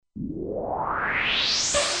יש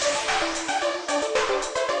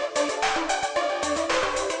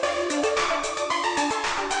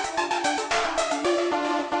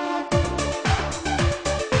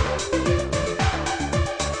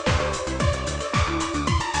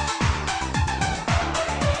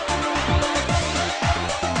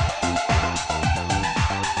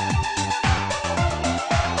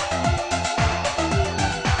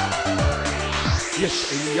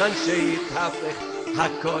עניין שיתהפך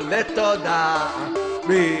הכל לתודה,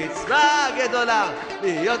 מצווה גדולה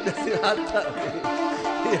להיות נשיאת תמיד.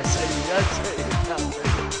 יש עניין שיתהפך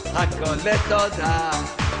הכל לתודה,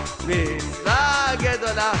 מצווה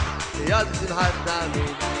גדולה להיות בשמחת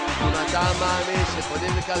תמיד. אם אתה מאמין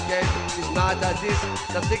שיכולים לקלקל, תשמע את הדיסק,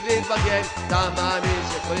 תפסיק להתבגן. אתה מאמין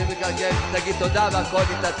שיכולים לקלקל, תגיד תודה והכל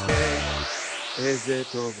יתעדכן. איזה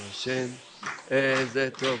טוב השם, איזה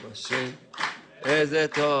טוב השם, איזה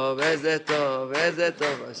טוב, איזה טוב, איזה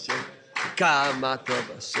טוב השם. כמה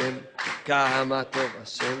טוב השם, כמה טוב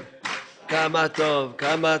השם, כמה טוב,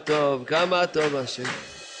 כמה טוב, כמה טוב השם.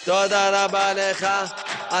 תודה רבה לך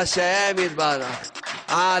השם יתברך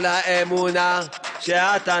על האמונה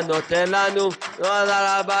שאתה נותן לנו.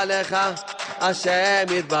 תודה רבה לך השם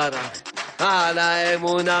יתברך על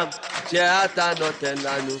האמונה שאתה נותן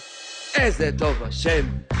לנו. איזה טוב השם,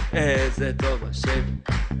 איזה טוב השם,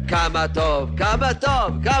 כמה טוב, כמה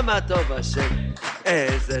טוב, כמה טוב השם.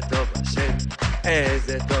 איזה טוב השם,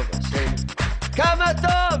 איזה טוב השם, כמה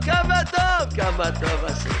טוב, כמה טוב, כמה טוב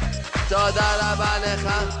השם. תודה רבה לך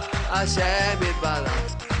השם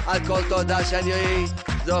יתברך על כל תודה שאני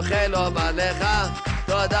זוכה לומר לך.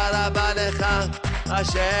 תודה רבה לך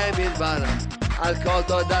השם יתברך על כל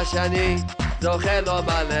תודה שאני זוכה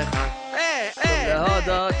לומר לך. טוב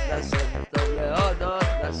להודות לשם, טוב להודות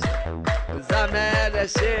לשם, זמר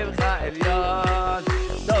לשמך עליון.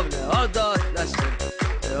 טוב להודות לשם,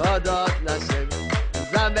 להודות לשם,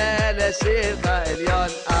 זמר לשמך עליון.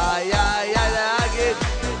 איי איי איי להגיד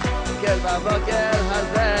כן בבוקר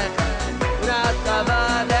הזה ונעצה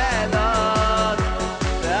בלילות,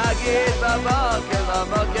 להגיד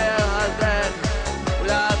בבוקר הזה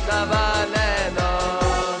ונעצה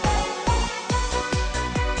בלילות.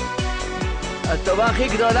 הטובה הכי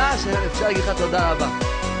גדולה שאפשר להגיד לך תודה רבה,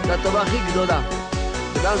 זו הטובה הכי גדולה.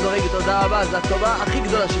 אדם זורק תודה רבה, זו הטובה הכי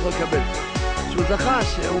גדולה שיכול לקבל, שהוא זכה,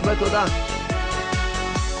 שהוא אומר תודה.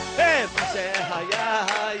 מה שהיה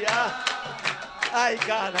היה,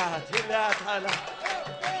 העיקר התחיל להתחלה.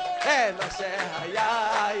 מה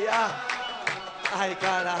שהיה היה,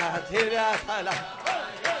 העיקר התחיל להתחלה.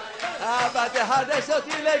 אבא תחדש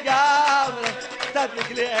אותי לגמרי,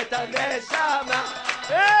 תדליק לי את הנשמה.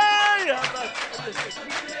 אבא תחדש אותי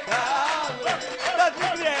לגמרי,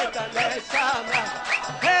 תדליק לי את הנשמה.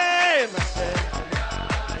 מה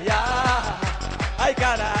שהיה,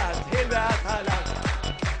 העיקר התחיל להתחלה.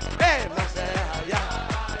 מה שהיה,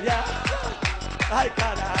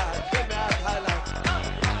 העיקר התחיל מההתחלה.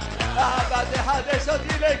 אבא תחדש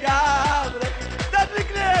אותי לגמרי, תדליק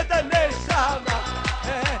לי את הנשמה.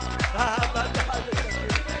 אבא תחדש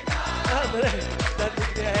אותי לגמרי,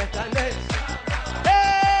 תדליק לי את הנשמה.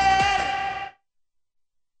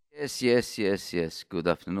 Yes. Good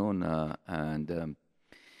afternoon, and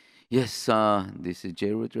yes, this is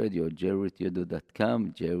JRoot Radio,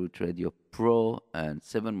 JRootYodo.com, JRoot Radio Pro, and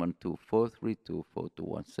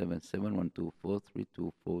 712-432-4217,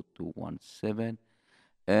 712-432-4217,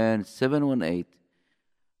 and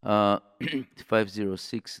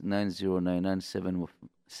 718-506-9099,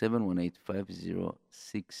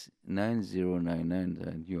 718-506-9099,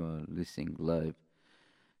 and you are listening live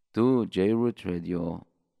to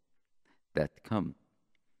JRootRadio.com.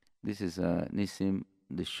 This is Nissim,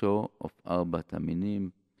 the show of Arbat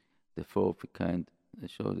Aminim, the four of a kind, the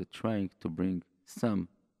show that's trying to bring some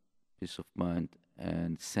peace of mind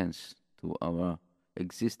and sense to our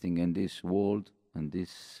existing in this world and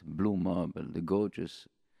this blue marble, the gorgeous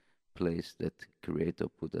place that Creator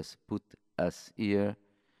put us here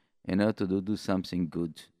in order to do something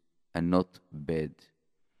good and not bad.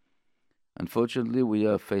 Unfortunately, we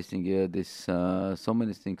are facing here this so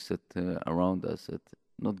many things that around us that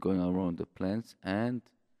not going around the plans, and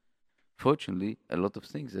fortunately, a lot of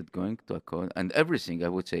things that going to occur, and everything I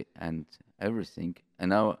would say, and everything,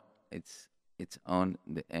 and now it's on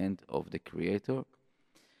the end of the Creator,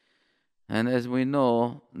 and as we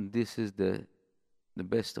know, this is the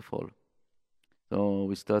best of all. So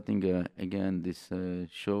we're starting again this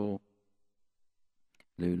show,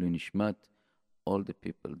 Leilu Nishmat, all the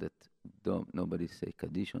people that nobody say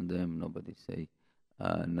Kaddish on them, nobody say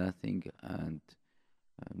nothing, and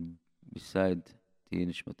beside תהיה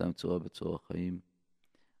נשמתם צורה בצורה חיים,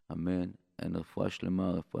 אמן, רפואה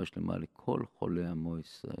שלמה לכל חולי עמו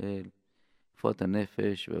ישראל, רפואת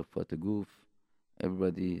הנפש ורפואת הגוף,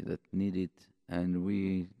 everybody that need it, and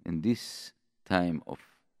we, in this time of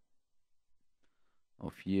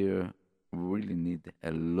year, really need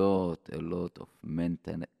a lot of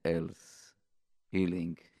mental health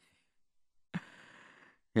healing.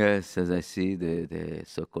 Yes, as I see the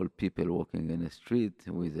so-called people walking in the street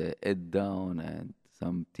with their head down and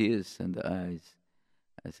some tears in the eyes,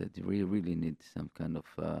 I said, we really need some kind of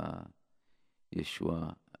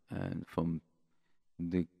Yeshua, and from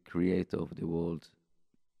the creator of the world.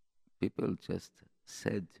 People just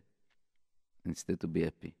said, instead to be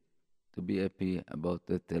happy about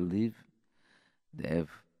that they live, they have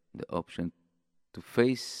the option to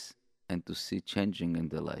face and to see changing in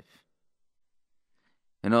their life.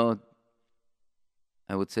 You know,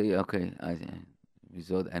 I would say, okay,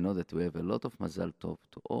 I know that we have a lot of mazal tov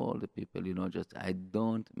to all the people. Just I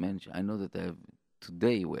don't mention. I know that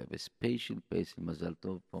today we have a special mazal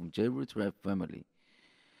tov from JRoot family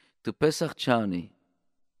to Pesach Charney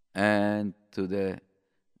and to the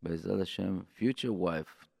Be'ezrat Hashem future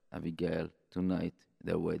wife Abigail tonight,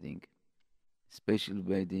 their wedding, special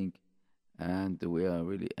wedding, and we are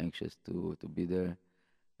really anxious to be there.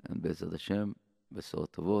 And Be'ezrat Hashem,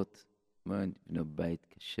 בשורות טובות, נבנה בית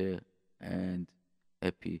כשר and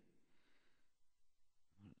happy.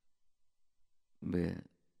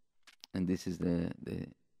 And this is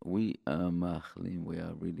we are מאחלים, we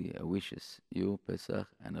are really wishes you, Pesach,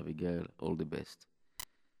 and Abigail, all the best.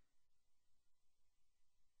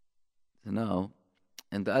 So now,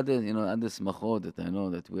 and the other, other smachot that I know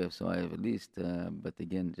that we have, so I have a list, but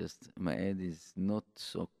again, just my head is not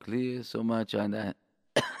so clear so much, and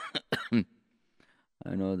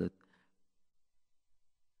I know that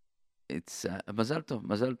it's Mazal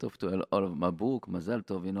Tov to all of Mabuk, Mazal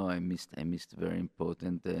Tov. I missed very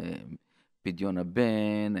important Pidyon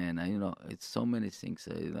Ben, and it's so many things.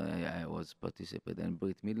 I was participating in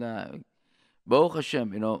Brit Milah. Baruch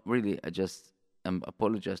Hashem, really, I just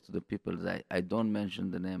apologize to the people that I don't mention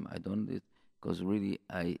the name. I don't do it because really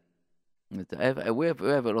we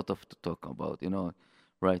have a lot of to talk about.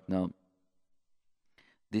 Right now.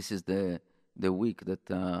 This is the week that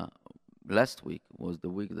last week was the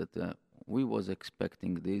week that we was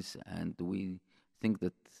expecting this, and we think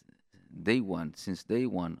that since day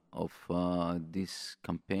one of this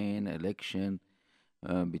campaign election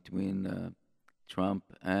between Trump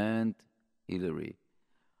and Hillary,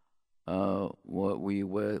 we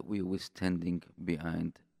were standing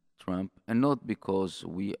behind Trump, and not because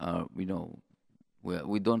we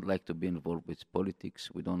don't like to be involved with politics.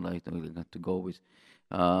 We don't like to go with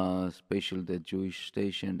especially the Jewish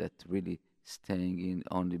station that really staying in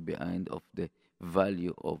only behind of the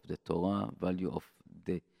value of the Torah, value of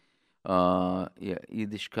the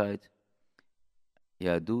Yiddishkeit,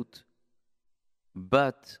 Yadut.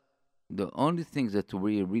 But the only thing that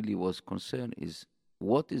we really was concerned is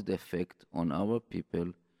what is the effect on our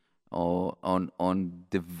people or on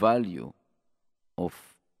the value of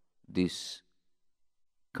this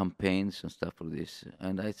campaigns and stuff like this.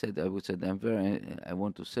 And I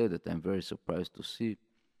want to say that I'm very surprised to see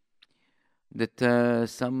that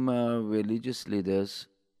some religious leaders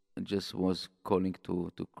just was calling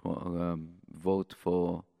to vote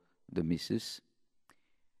for the missus,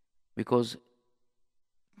 because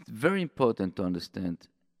it's very important to understand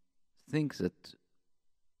things that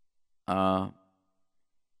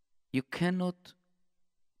you cannot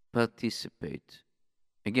participate.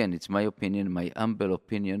 Again, it's my opinion, my humble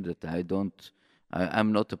opinion, that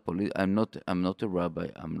I'm not a rabbi,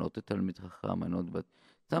 I'm not a Talmid Chacham, but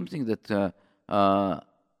something that I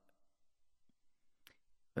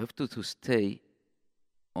have to stay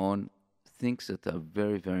on things that are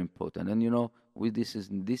very, very important. And with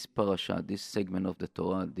this parasha, this segment of the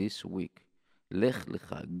Torah this week, Lech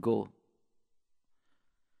Lecha, go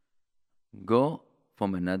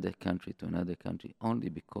from another country to another country only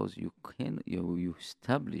because you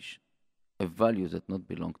establish a value that not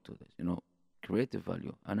belong to this. Create a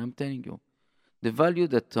value. And I'm telling you, the value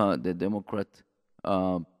that the Democrat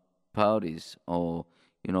parties or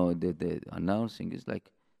the announcing is like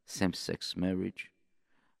same-sex marriage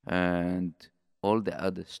and all the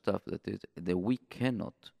other stuff that we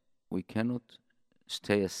cannot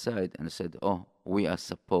stay aside and said, oh, we are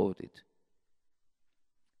supported.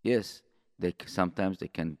 Yes, sometimes they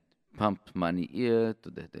can pump money here to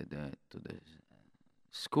the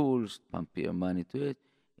schools, pump here money to it.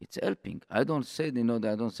 It's helping. I don't say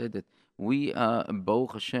that we are,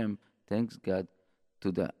 Baruch Hashem, thanks God,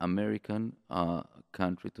 to the American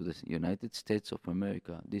country, to the United States of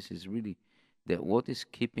America. This is really what is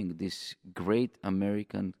keeping this great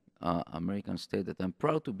American American state that I'm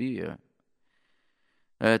proud to be here.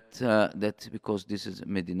 That because this is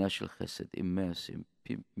Medina Shel Chesed, immersive.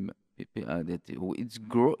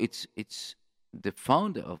 It's the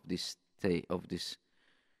founder of this state of this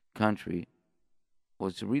country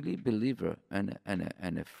was really believer and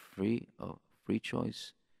a free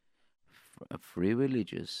choice, a free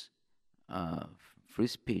religious, free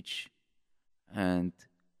speech, and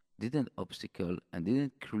didn't obstacle and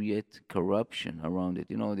didn't create corruption around it.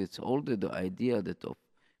 It's all the idea that of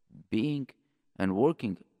being and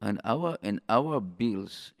working and our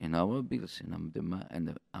bills in our bills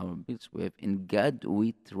and our bills we have in God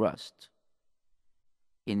we trust.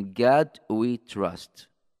 In God we trust.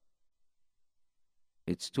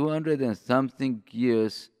 It's 200 and something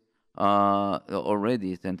years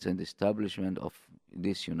already since the establishment of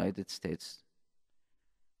this United States.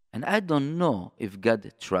 And I don't know if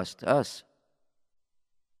God trusts us.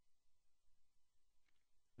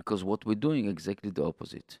 Because what we're doing exactly the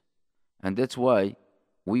opposite. And that's why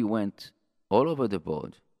we went all over the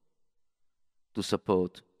board to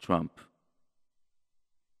support Trump.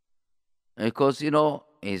 Because,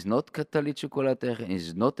 he's not Catholic chocolate,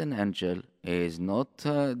 he's not an angel, he's not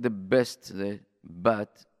the best,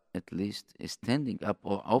 but at least he's standing up,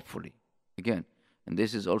 or hopefully, again. And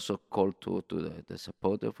this is also called to the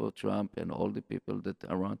supporter for Trump and all the people that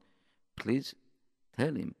are around. Please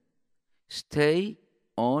tell him, stay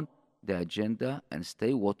on the agenda and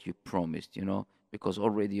stay what you promised, because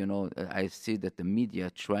already, I see that the media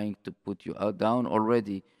are trying to put you down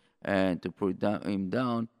already and to put him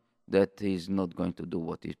down, that he's not going to do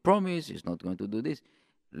what he promised, he's not going to do this.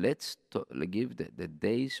 Let's give the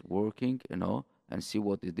days working, and see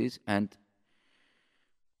what it is. And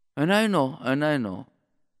I know,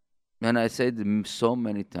 and I said so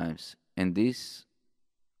many times in this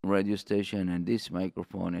radio station and this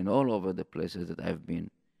microphone and all over the places that I've been,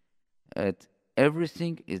 that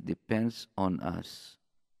everything depends on us.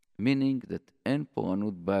 Meaning that אין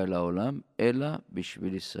פורענות באה לעולם אלא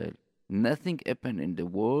בשביל ישראל. Nothing happened in the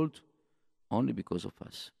world only because of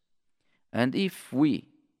us. And if we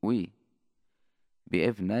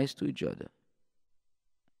behave nice to each other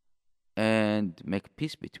and make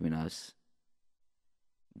peace between us,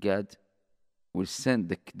 God will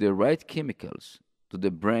send the right chemicals to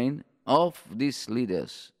the brain of these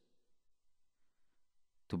leaders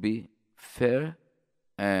to be fair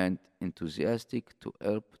and enthusiastic to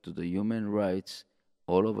help to the human rights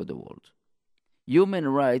all over the world. Human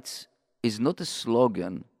rights is not a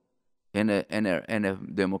slogan in a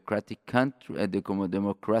democratic country, a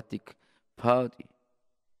democratic party.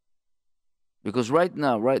 Because right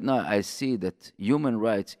now, I see that human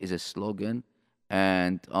rights is a slogan,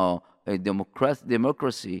 and a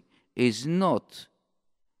democracy is not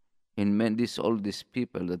in all these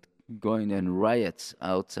people that going and riots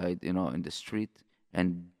outside, in the street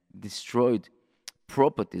and destroyed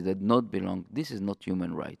property that not belong. This is not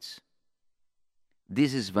human rights.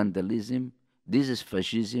 This is vandalism. This is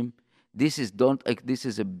fascism. This is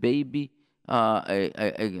a baby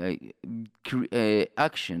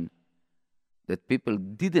action that people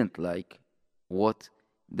didn't like. What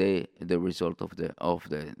the result of the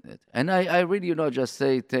and I really just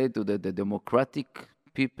say to the democratic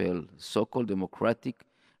people, so-called democratic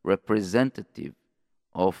representative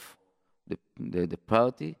of the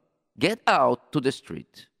party, get out to the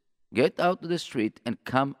street and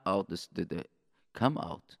come out come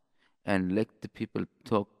out and let the people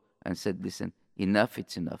talk and said, listen, enough,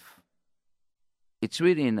 it's enough. It's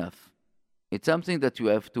really enough. It's something that you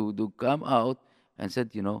have to do, come out and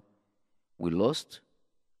said, we lost,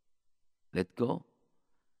 let go.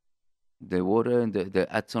 The water in the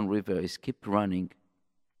Hudson River is keep running,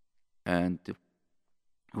 and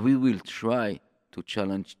we will try to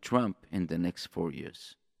challenge Trump in the next 4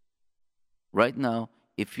 years. Right now,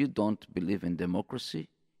 if you don't believe in democracy,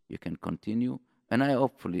 you can continue, and I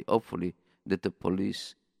hopefully that the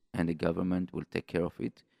police and the government will take care of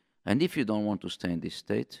it. And if you don't want to stay in this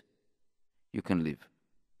state, you can leave.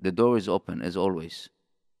 The door is open, as always.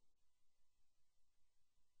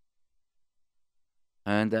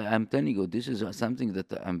 And I'm telling you, this is something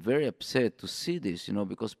that I'm very upset to see this,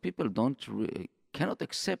 because people cannot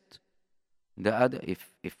accept the other. If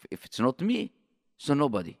it's not me, so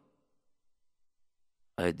nobody.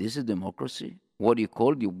 This is democracy. What do you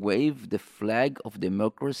call? You wave the flag of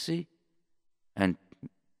democracy and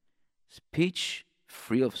speech,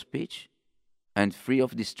 free of speech, and free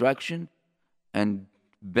of distraction, and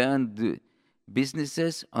ban the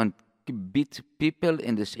businesses and beat people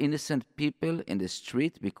innocent people in the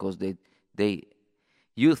street because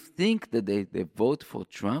you think that they vote for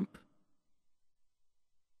Trump?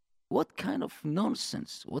 What kind of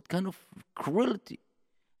nonsense? What kind of cruelty?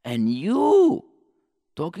 And you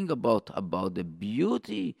talking about the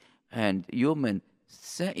beauty and human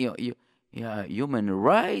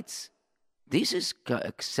rights. This is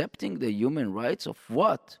accepting the human rights of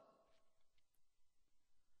what?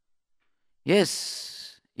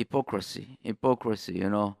 Yes, hypocrisy,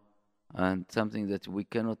 and something that we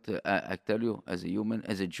cannot. I tell you, as a human,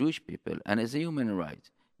 as a Jewish people, and as a human right,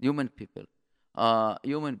 human people,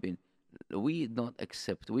 human being, we cannot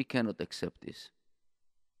accept this.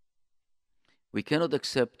 We cannot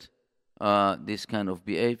accept this kind of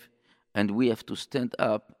behave, and we have to stand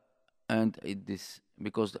up and this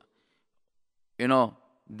because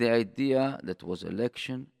the idea that was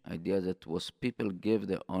election, idea that was people gave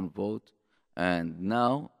their own vote, and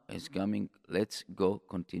now it's coming. Let's go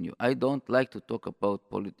continue. I don't like to talk about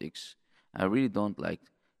politics. I really don't like,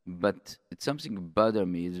 but it's something bother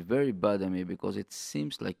me. It's very bother me because it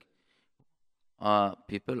seems like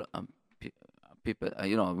people people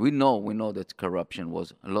we know that corruption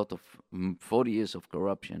was a lot of 40 years of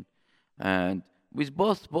corruption, and with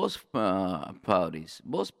both parties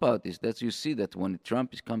that you see that when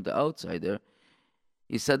Trump is come the outsider,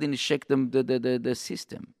 he suddenly shake them the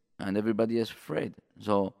system, and everybody is afraid.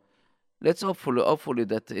 So let's hopefully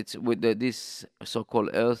that it's with this so-called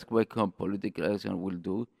earthquake or political earthquake will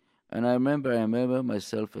do. And I remember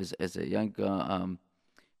myself as a young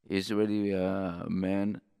Israeli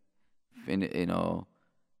man, you know,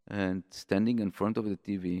 and standing in front of the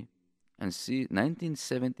TV and see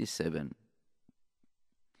 1977.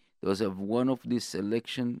 There was one of this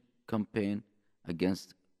election campaign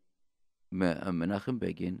against Menachem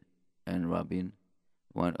Begin and Rabin.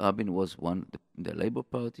 Rabin was the Labour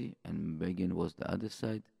Party, and Begin was the other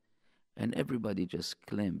side. And everybody just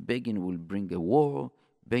claimed Begin will bring a war.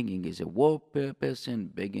 Begin is a war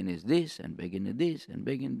person. Begin is this, and Begin is this, and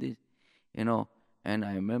Begin this. And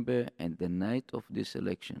I remember at the night of this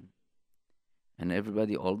election, and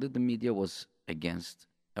everybody, all the media was against.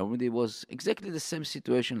 Everybody was exactly the same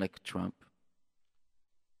situation like Trump.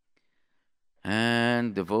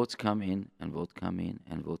 And the votes come in, and vote come in,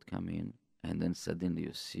 and vote come in. And then suddenly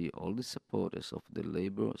you see all the supporters of the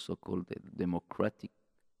Labour, so-called the Democratic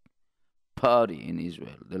Party in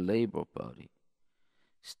Israel, the Labour Party,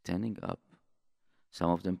 standing up.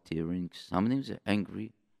 Some of them tearing, some of them are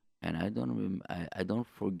angry. And I don't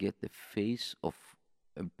forget the face of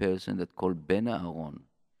a person that called Ben Aaron.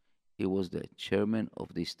 He was the chairman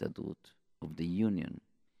of the Statut, of the union.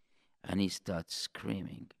 And he starts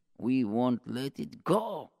screaming, "We won't let it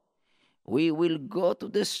go. We will go to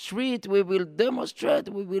the street. We will demonstrate.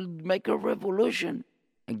 We will make a revolution."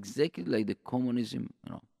 Exactly like the communism.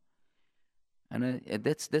 And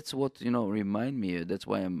that's what remind me. That's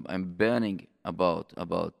why I'm burning about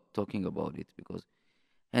talking about it, because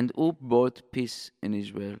and who brought peace in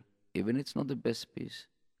Israel, even it's not the best peace?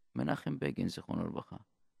 Menachem Begin, Zichrono Livracha.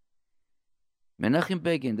 Menachem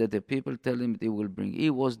Begin, that the people tell him he will bring. He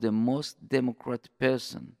was the most democrat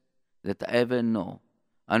person that I ever know.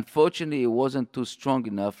 Unfortunately, he wasn't too strong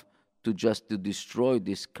enough to destroy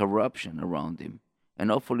this corruption around him.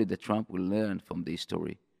 And hopefully the Trump will learn from the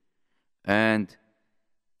history and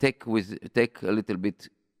take a little bit,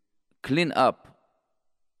 clean up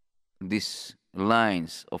these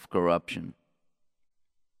lines of corruption.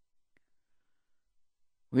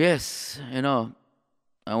 Yes,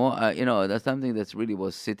 that's something that's really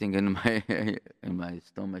was sitting in my in my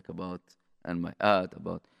stomach about, and my heart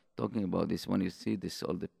about talking about this. When you see this,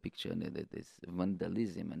 all the picture and this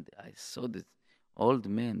vandalism, and I saw this old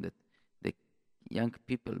man, that the young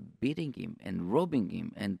people beating him and robbing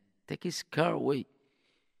him and take his car away.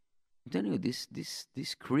 I'm telling you,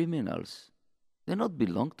 these criminals, they not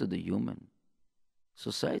belong to the human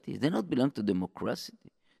society. They not belong to democracy.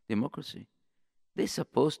 They're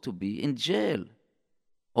supposed to be in jail.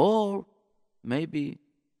 Or maybe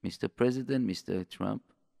Mr. President, Mr. Trump,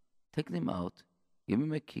 take them out, give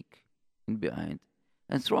him a kick in behind,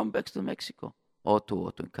 and throw them back to Mexico or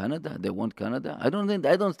to Canada. They want Canada. I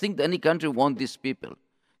don't think any country want these people,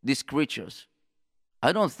 these creatures.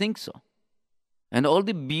 I don't think so. And all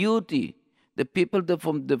the beauty, the people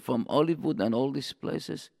from Hollywood and all these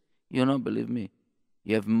places, believe me,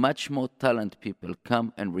 you have much more talent people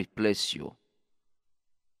come and replace you.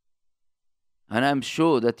 And I'm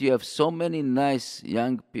sure that you have so many nice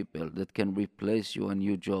young people that can replace you in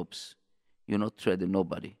new jobs. You're not trading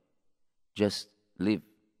nobody. Just live.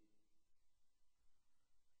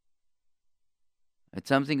 It's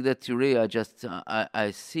something that really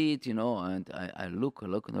I see it, and I look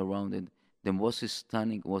around, and the most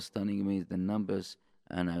was stunning me the numbers,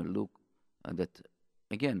 and I look at that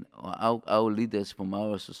again, our leaders from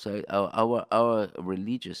our society, our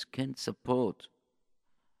religious can support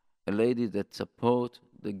a lady that support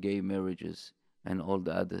the gay marriages and all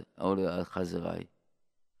the Chazarai.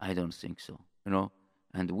 I don't think so. You know,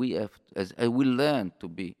 and we have, as I will learn to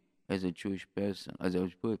be as a Jewish person, as a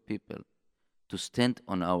Jewish people, to stand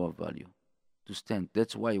on our value, to stand.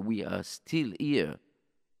 That's why we are still here.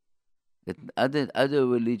 That other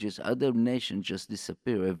religions, other nations just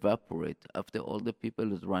disappear, evaporate after all the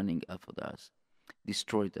people is running after us,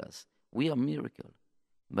 destroyed us. We are miracle,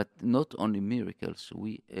 but not only miracles.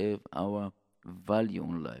 We have our value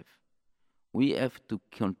in life. We have to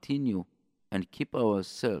continue and keep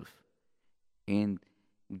ourselves in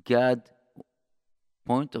God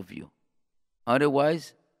point of view.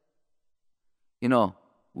 Otherwise, you know,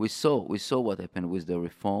 we saw what happened with the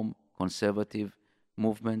reform conservative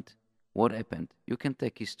movement. What happened? You can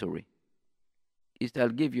take history. I'll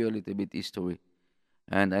give you a little bit history.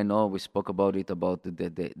 And I know we spoke about it, about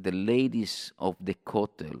the ladies of the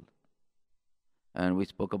Kotel. And we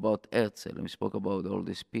spoke about Herzl, and we spoke about all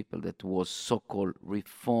these people that was so-called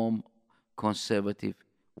reform conservative.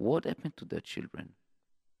 What happened to their children?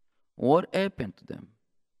 What happened to them?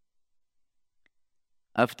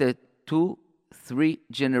 After 2-3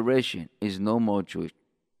 generations, is no more Jewish.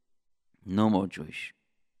 No more Jewish.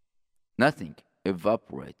 Nothing.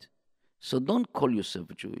 Evaporate. So don't call yourself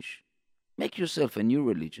Jewish. Make yourself a new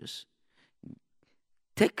religious.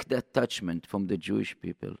 Take the attachment from the Jewish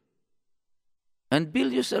people and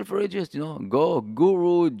build yourself religious. Go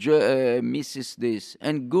guru, Mrs. this,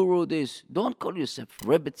 and guru this. Don't call yourself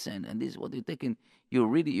Rebbetzin, and this is what you're taking. You're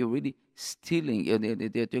really stealing.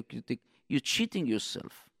 You're cheating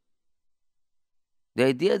yourself. The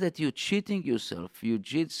idea that you're cheating yourself, you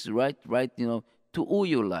cheat right, to who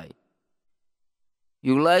you lie.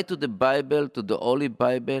 You lie to the Bible, to the Holy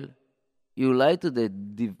Bible. You lie to the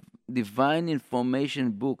divine information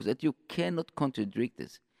book that you cannot contradict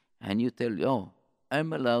this. And you tell,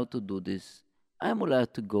 I'm allowed to do this. I'm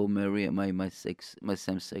allowed to go marry my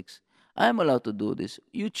same sex. I'm allowed to do this.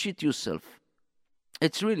 You cheat yourself.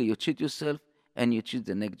 It's really, you cheat yourself and you cheat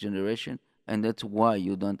the next generation. And that's why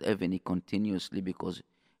you don't have any continuously, because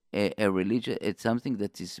a religion, it's something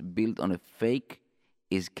that is built on a fake,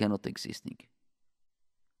 is cannot existing.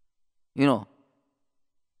 We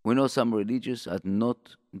know some religions are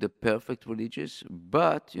not the perfect religious,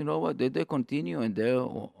 but you know what? They continue in their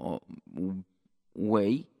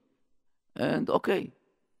way, and okay,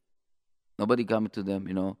 nobody coming to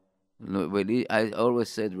them. I always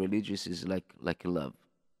said religious is like love.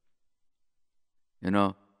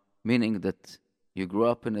 Meaning that you grow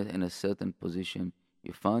up in a certain position,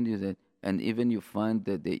 you find you that, and even you find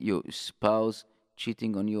that your spouse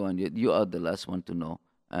cheating on you, and you are the last one to know.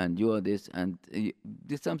 And you are this, and this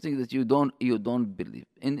is something that you don't believe.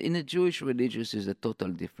 In a Jewish religion is a total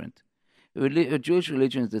different. A Jewish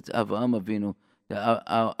religion that Avraham Avinu,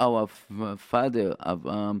 our father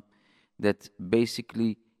Avraham, that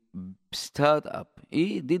basically start up.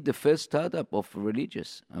 He did the first startup of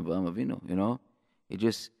religious Avraham Avinu. He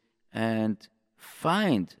just and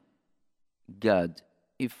find God.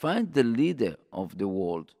 He find the leader of the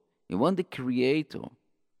world. He want the creator.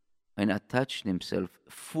 And attached himself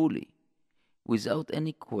fully, without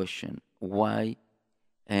any question, why,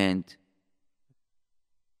 and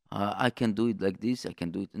I can do it like this, I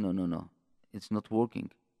can do it. No. It's not working.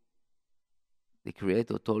 The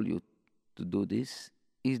Creator told you to do this,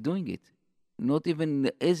 He's doing it. Not even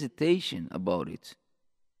hesitation about it.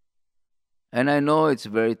 And I know it's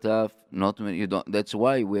very tough. Not when you don't. That's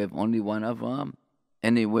why we have only one Avraham,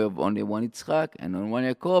 and we have only one Yitzchak, and only one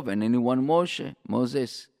Yaakov, and only one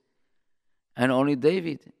Moses. And only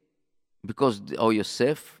David,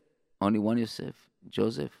 Yosef, only one Yosef,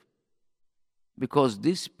 Joseph. Because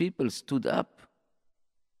these people stood up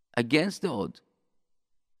against the odd,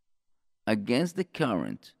 against the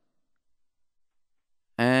current,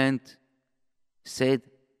 and said,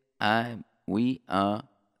 we are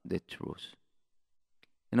the truth.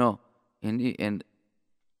 And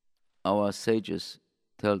our sages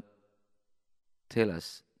tell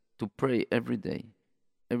us to pray every day.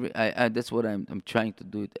 That's what I'm trying to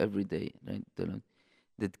do it every day, right?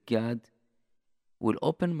 That God will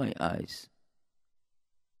open my eyes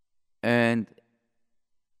and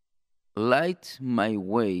light my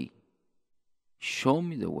way, show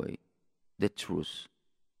me the way, the truth.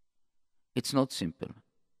 It's not simple,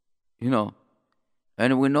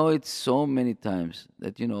 and we know it so many times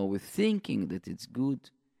that, we're thinking that it's good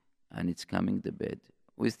and it's coming the bad.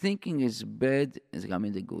 We're thinking it's bad, it's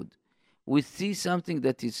coming the good. We see something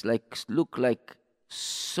that is look like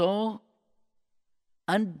so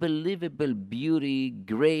unbelievable beauty,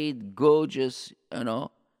 great, gorgeous,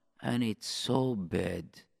 and it's so bad.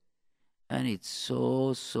 And it's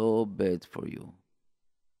so, so bad for you.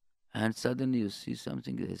 And suddenly you see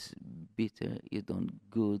something that's bitter, you don't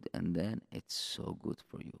good, and then it's so good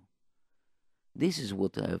for you. This is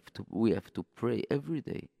what we have to pray every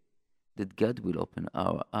day, that God will open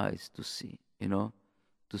our eyes to see,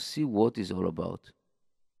 to see what it's all about.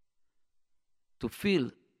 To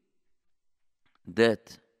feel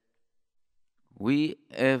that we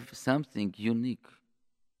have something unique,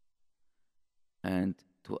 and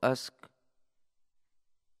to ask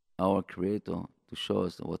our Creator to show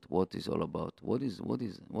us what is all about. What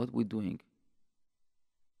we're doing.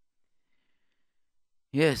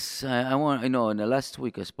 Yes, I want. In the last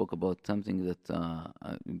week I spoke about something that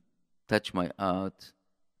touched my heart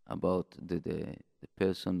about the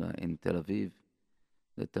person in Tel Aviv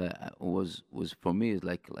that was for me is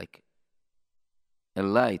like a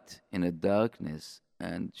light in a darkness,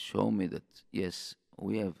 and show me that yes,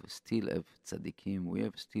 we still have tzaddikim, we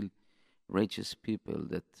have still righteous people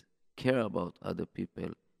that care about other people,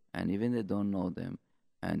 and even they don't know them,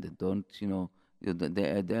 and they don't, they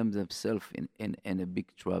are themselves in a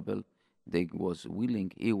big trouble. He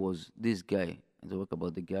was this guy. I talk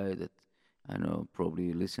about the guy that I know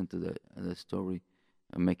probably listen to the story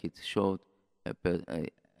and make it short. A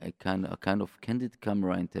kind of candid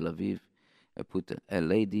camera in Tel Aviv. I put a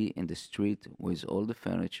lady in the street with all the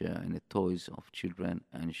furniture and the toys of children,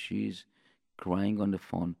 and she's crying on the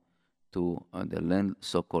phone to the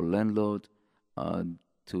so-called landlord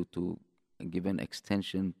to give an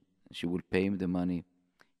extension. She will pay him the money,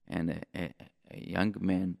 and a young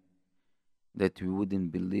man that we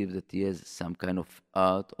wouldn't believe that he has some kind of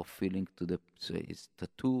art or feeling to so his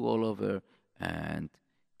tattoo all over, and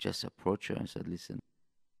just approach her and said, "Listen,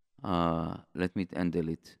 let me handle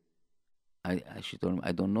it." She told him,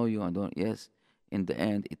 "I don't know you. I don't." Yes. In the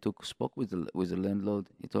end, spoke with the landlord.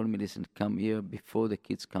 He told me, "Listen, come here before the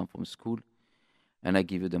kids come from school, and I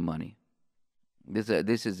give you the money."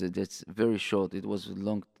 This is that's very short. It was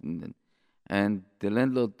long, and the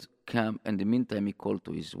landlord came. In the meantime, he called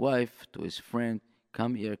to his wife, to his friend,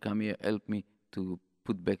 come here, help me to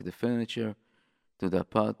put back the furniture to the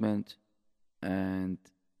apartment." And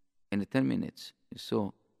in the 10 minutes, you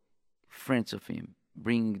saw friends of him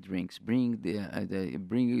bringing drinks, bring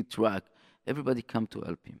a truck. Everybody come to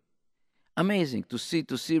help him. Amazing to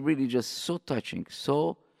see, really just so touching,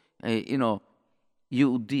 so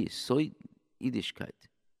Yehudi, so Yiddishkeit.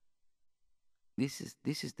 This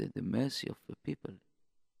is the mercy of the people,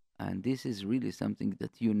 and this is really something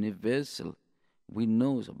that universal. We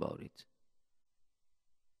knows about it.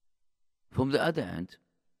 From the other hand,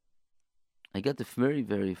 I got a very,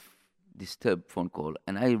 very disturbed phone call,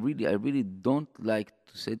 and I really don't like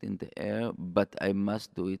to say it in the air, but I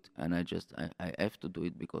must do it, and I have to do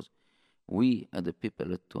it because we are the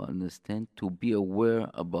people to understand, to be aware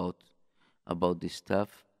about this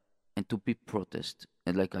stuff, and to be protest.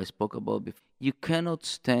 And like I spoke about before, you cannot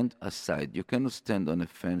stand aside. You cannot stand on a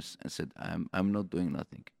fence and say, I'm not doing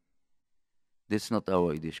nothing. That's not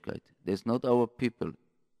our Yiddishkeit. That's not our people.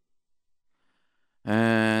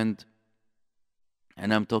 And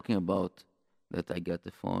I'm talking about that I got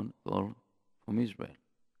a phone call from Israel,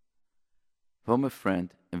 from a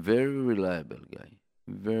friend, a very reliable guy,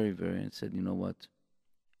 very, very, and said, you know what?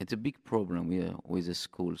 It's a big problem here with the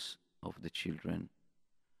schools of the children.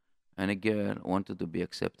 And a girl wanted to be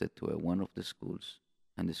accepted to one of the schools,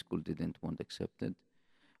 and the school didn't want accepted.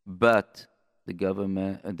 But the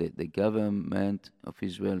government of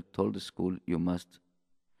Israel told the school, you must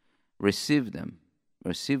receive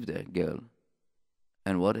the girl.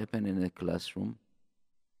 And what happened in the classroom?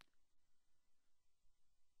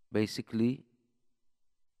 Basically,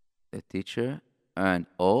 the teacher and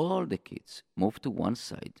all the kids moved to one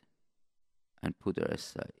side and put her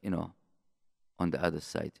aside, on the other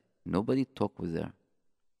side. Nobody talked with her.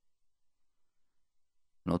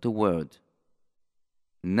 Not a word.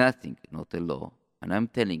 Nothing, not a law. And I'm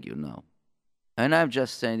telling you now. And I'm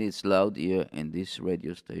just saying it's loud here in this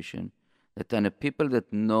radio station, that and the people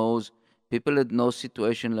that know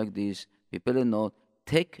situation like this, people that know,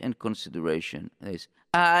 take in consideration this.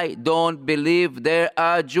 I don't believe they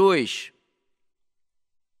are Jewish.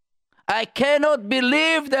 I cannot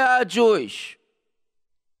believe they are Jewish.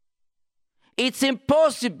 It's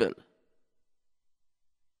impossible.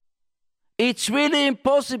 It's really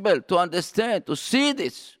impossible to understand, to see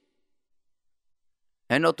this,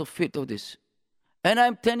 and not to fit of this. And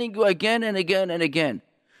I'm telling you again and again and again,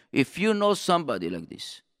 if you know somebody like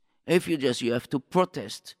this, you have to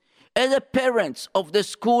protest. As a parent of the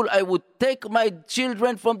school, I would take my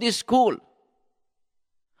children from this school.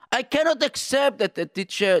 I cannot accept that a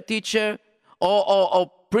teacher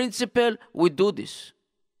or principal would do this.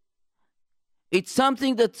 It's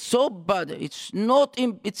something that's so bad. It's not.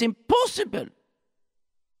 It's impossible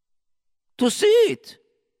to see it.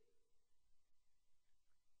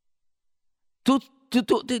 To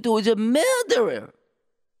is a murderer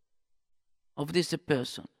of this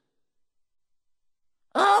person.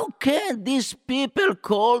 How can these people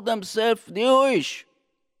call themselves Jewish?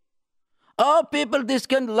 How people this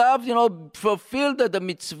can love, fulfill the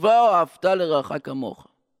mitzvah of l'reacha kamocha?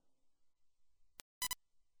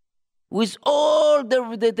 With all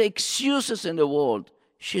the excuses in the world,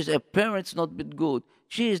 her parents not been good.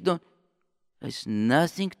 She is not. There's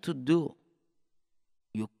nothing to do.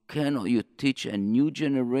 You teach a new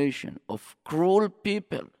generation of cruel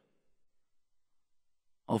people,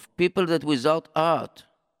 of people that without art.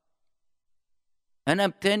 And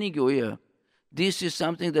I'm telling you here, this is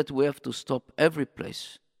something that we have to stop every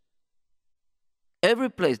place. Every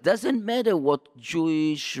place. Doesn't matter what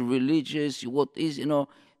Jewish, religious, what is,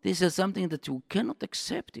 this is something that you cannot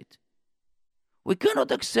accept it. We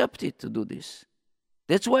cannot accept it to do this.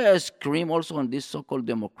 That's why I scream also on these so-called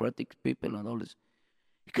democratic people and all this.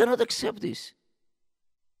 You cannot accept this.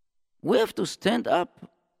 We have to stand up.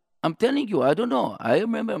 I'm telling you, I don't know. I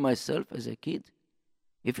remember myself as a kid.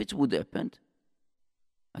 If it would happen,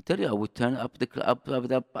 I tell you, I would turn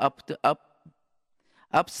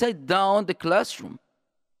upside down the classroom.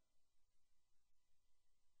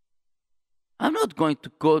 I'm not going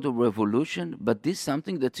to go to revolution, but this is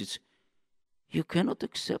something that is, you cannot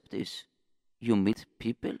accept this. You meet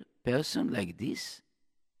person like this.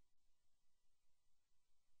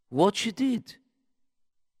 What she did,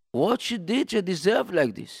 she deserve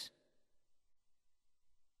like this.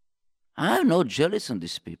 I'm not jealous on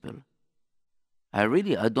these people. I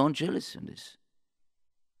don't jealous on this.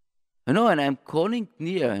 And I'm calling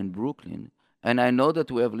here in Brooklyn, and I know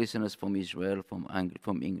that we have listeners from Israel, from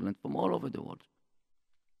England, from all over the world.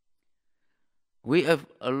 We have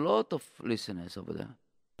a lot of listeners over there.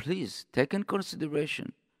 Please, take in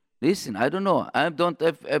consideration. Listen, I don't know. I don't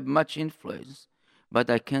have much influence, but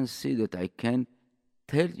I can see that I can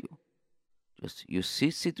tell you. Just you see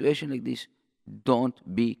situation like this,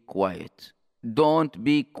 don't be quiet. Don't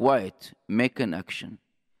be quiet. Make an action.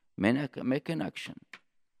 Make an action.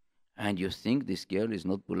 And you think this girl is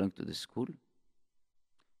not belong to the school?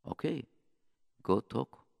 Okay, go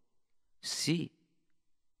talk. See.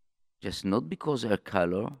 Just not because her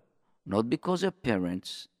color, not because her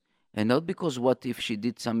parents, and not because what if she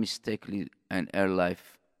did some mistake in her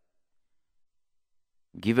life.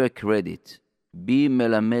 Give her credit. Be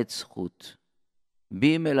melamed zchut.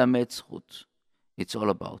 Be melamed zchut. It's all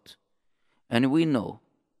about. And we know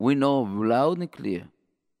loud and clear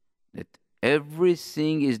that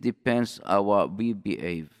everything depends how we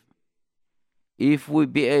behave. If we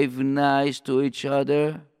behave nice to each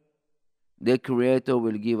other, the Creator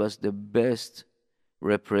will give us the best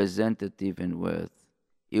representative in earth.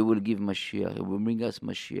 He will give Mashiach. He will bring us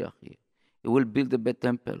Mashiach here. He will build a big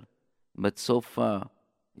temple. But so far,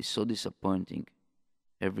 it's so disappointing.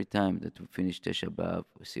 Every time that we finish Tesha B'Av,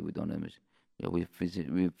 we see we don't have we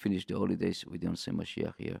finish the holidays, we don't see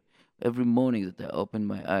Mashiach here. Every morning that I open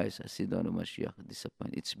my eyes, I see down the Mashiach,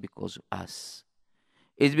 disappointed. It's because of us.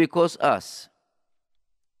 It's because us.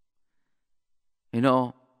 We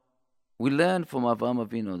learn from Avraham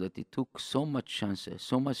Avinu that he took so much chances,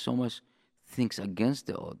 so much things against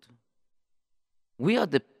the odd. We are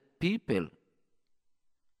the people,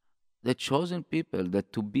 the chosen people,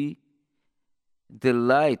 that to be the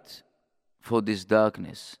light for this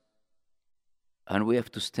darkness. And we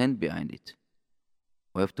have to stand behind it.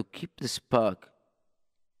 We have to keep the spark.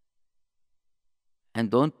 And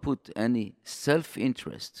don't put any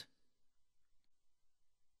self-interest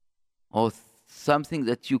or something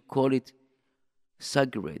that you call it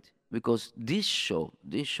sacred. Because this show,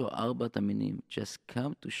 Arbat Aminim, just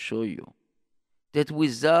come to show you that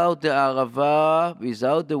without the Arava,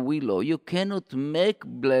 without the willow, you cannot make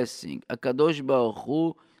blessing. HaKadosh Baruch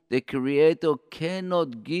Hu, the Creator,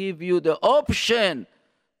 cannot give you the option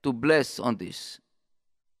to bless on this.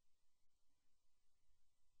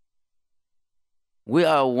 We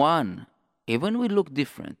are one, even we look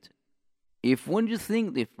different. If when you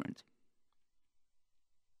think different,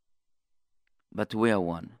 but we are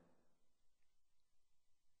one.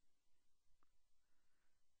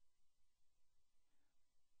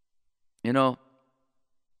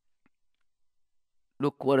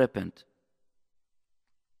 Look what happened.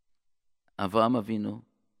 Avraham Avinu,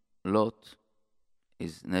 Lot,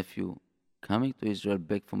 his nephew, coming to Israel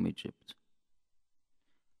back from Egypt,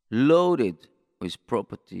 loaded with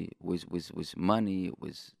property, with money,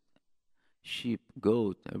 with sheep,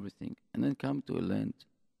 goat, everything, and then come to a land,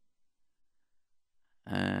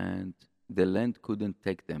 and the land couldn't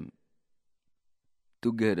take them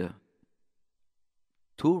together,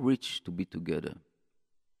 too rich to be together.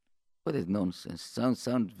 What is nonsense?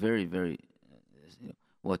 Sound very very.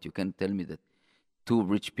 What you can tell me that two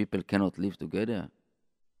rich people cannot live together?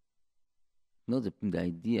 No, the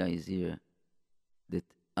idea is here that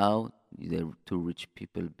how the two rich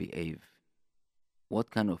people behave, what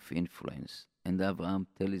kind of influence. And Abraham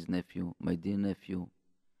tell his nephew, my dear nephew,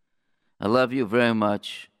 I love you very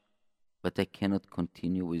much, but I cannot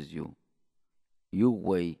continue with you. Your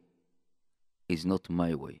way is not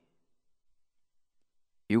my way.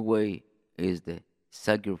 Your way is the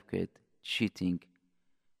segregate, cheating,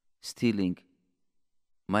 stealing.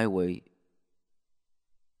 My way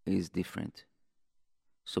is different.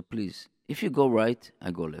 So please, if you go right,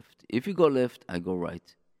 I go left. If you go left, I go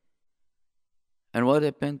right. And what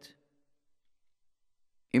happened?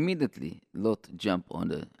 Immediately, Lot jumped on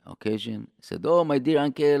the occasion, said, "Oh, my dear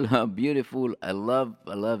uncle, how beautiful! I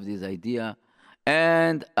love this idea,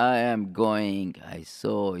 and I am going." I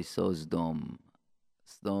saw Sodom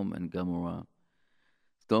and Gomorrah,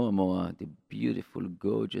 Sodom and Gomorrah, the beautiful,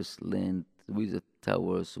 gorgeous land with the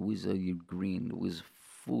towers, with the green, with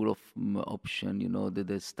full of option,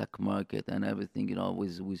 the stock market and everything,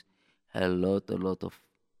 with a lot of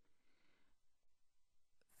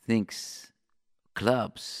things,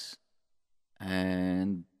 clubs,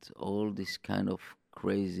 and all this kind of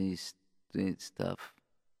crazy stuff.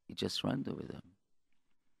 He just ran over them.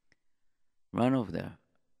 Run over there.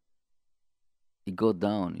 He go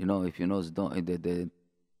down. If you know Sdom,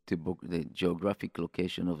 the geographic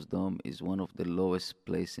location of Sdom is one of the lowest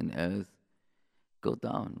place in earth. Go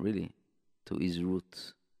down, really, to his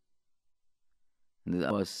roots. And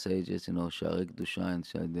our sages, Sha'arei Kedusha, and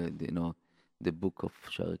the book of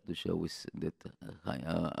Sha'arei Kedusha with that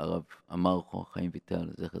Arav Amar Chaim Vital,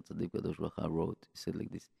 Zecher Tzadik Kadosh Baruch wrote. He said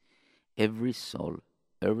like this: every soul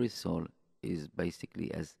is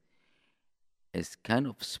basically as kind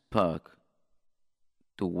of spark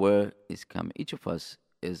to where is coming. Each of us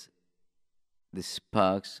is the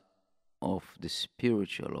sparks of the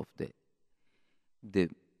spiritual, of the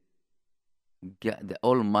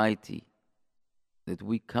Almighty, that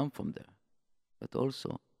we come from there. But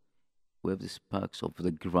also, we have the sparks of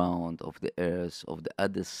the ground, of the earth, of the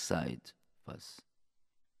other side of us.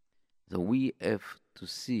 So we have to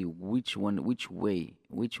see which way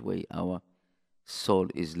our soul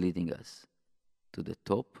is leading us, to the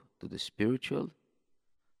top, to the spiritual,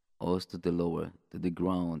 or to the lower, to the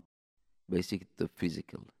ground, basically the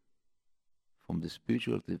physical, from the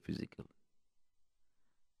spiritual to the physical.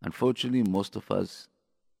 Unfortunately, most of us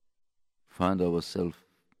find ourselves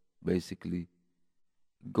basically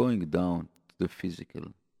going down to the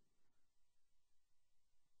physical,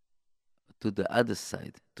 to the other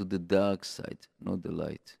side, to the dark side, not the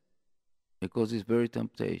light. Because it's very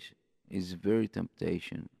temptation. It's very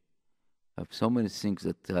temptation. I have so many things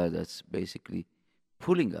that's basically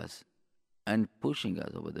pulling us and pushing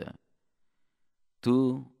us over there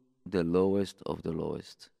to the lowest of the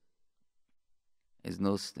lowest. Is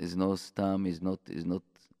no stam, is not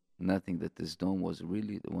nothing that the Sdom was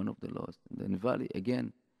really one of the lowest. And then valley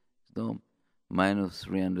again, Sdom minus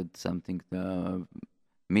 300 something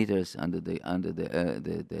meters under the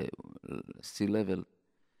sea level.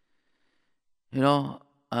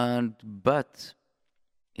 But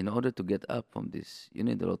in order to get up from this, you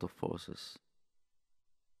need a lot of forces.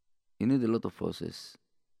 In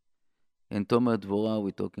Tomer Dvorah,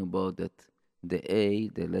 we're talking about that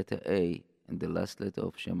the letter A, and the last letter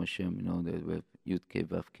of Shem Hashem, we have Yud K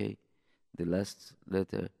Vav K. The last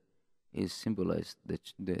letter is symbolized the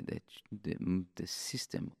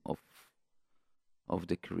system of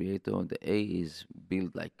the Creator. The A is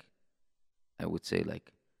built like, I would say,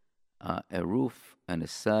 like a roof and a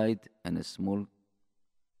side and a small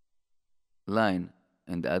line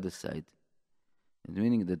on the other side.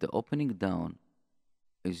 Meaning that the opening down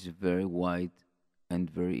is very wide and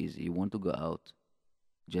very easy. You want to go out,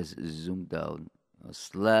 just zoom down, or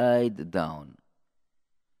slide down.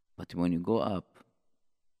 But when you go up,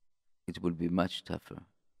 it will be much tougher.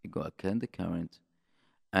 You go against the current,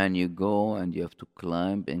 and you go and you have to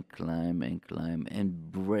climb and climb and climb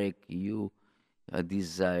and break you a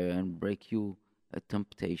desire and break you a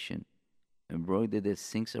temptation and break the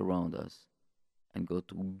things around us and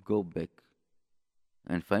go back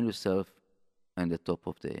and find yourself on the top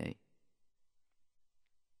of the A.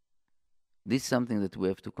 This is something that we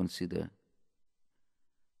have to consider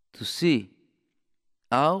to see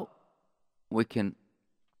how we can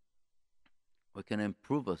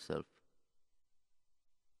improve ourselves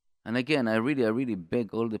And again, I really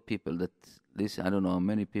beg all the people that listen. I don't know how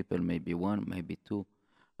many people, maybe one, maybe two,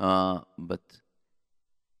 but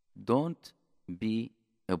don't be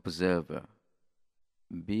observer.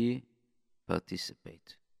 Be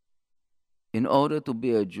participate. In order to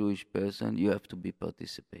be a Jewish person, you have to be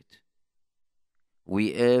participate.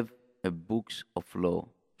 We have a books of law,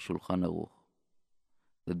 Shulchan Aruch,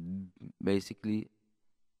 that basically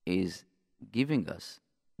is giving us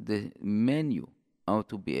the menu how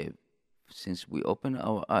to behave since we open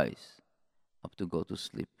our eyes up to go to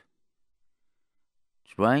sleep.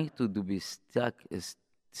 Trying to be stuck,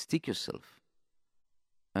 stick yourself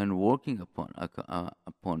and working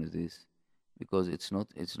upon this because it's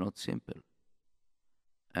not simple.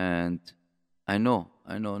 And I know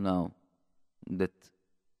now that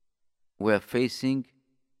we are facing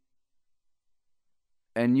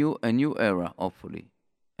a new era, hopefully,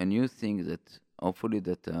 a new thing that hopefully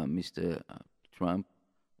that Mr. Trump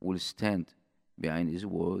will stand behind his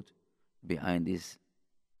word, behind his,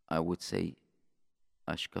 I would say,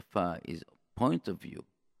 ashkafa, his point of view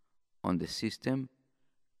on the system,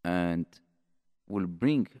 and will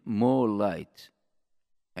bring more light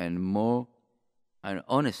and more and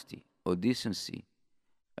honesty or decency.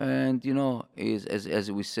 And is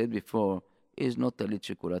as we said before, is not talit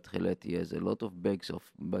shekulat chelet. He has a lot of bags of,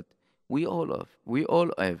 but we all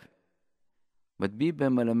have. But be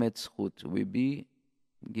b'malamet zchut. We be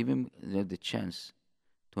give him the chance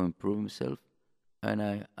to improve himself,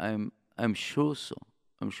 and I'm sure so.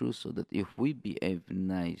 I'm sure so that if we behave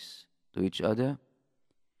nice to each other,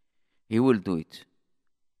 he will do it.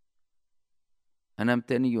 And I'm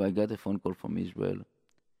telling you, I got a phone call from Israel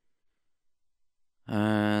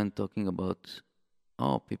and talking about,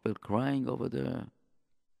 people crying over there.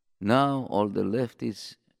 Now all the left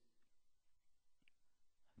is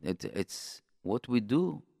it's what we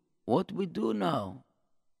do now,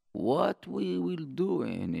 what we will do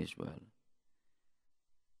in Israel.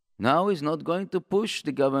 Now is not going to push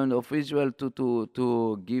the government of Israel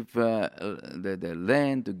to give the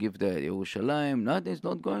land, to give the Yerushalayim. Nothing is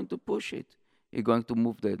not going to push it. He's going to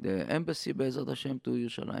move the embassy, Be'ezrat Hashem, to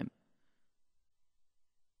Yerushalayim.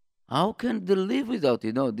 How can they live without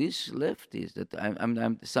it? These leftists that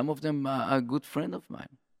I'm some of them are a good friend of mine.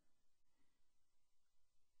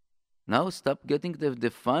 Now stop getting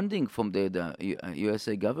the funding from the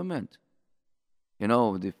USA government.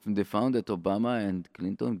 They found that Obama and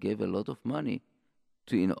Clinton gave a lot of money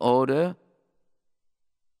in order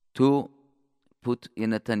to put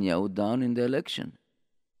Netanyahu down in the election.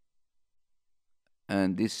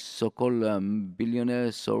 And this so-called billionaire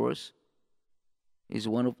Soros is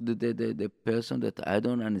one of the person that I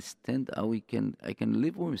don't understand how I can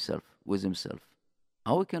live with himself.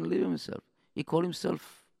 How he can live with himself? He called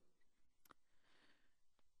himself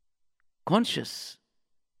conscious.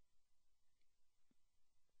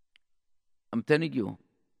 I'm telling you,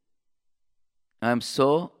 I'm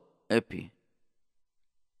so happy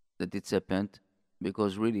that it's happened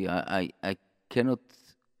because really I cannot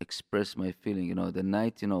express my feeling. The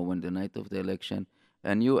night, when the night of the election,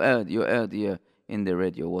 and you heard here in the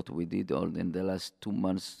radio what we did all in the last 2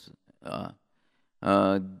 months,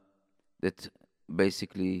 that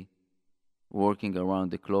basically working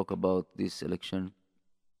around the clock about this election.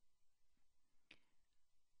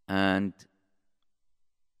 And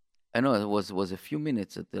I know it was a few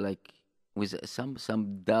minutes that with some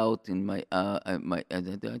doubt in my I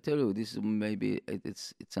tell you, this maybe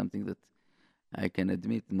it's something that I can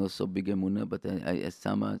admit, not so big emunah, but I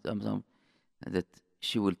some that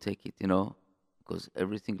she will take it, because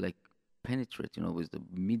everything penetrate, with the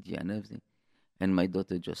media and everything. And my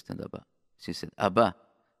daughter just stand up. She said, Abba,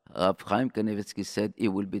 Rav Chaim Kanevetsky said he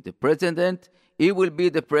will be the president. He will be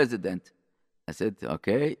the president. I said,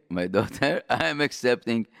 okay, my daughter, I am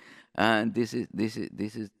accepting. And this is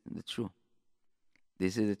the truth.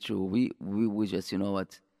 This is the truth. We just,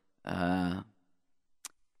 what, and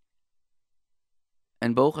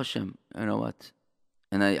Baruch Hashem, you know what?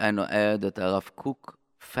 And I heard that Rav Kook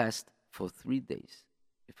fast for 3 days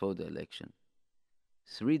before the election.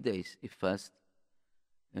 3 days he fast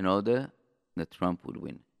in order that Trump would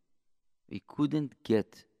win. He couldn't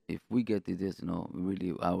get, if we get it,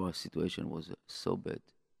 really our situation was so bad.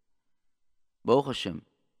 Baruch Hashem,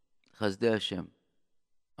 Chazdei Hashem,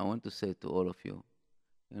 I want to say to all of you,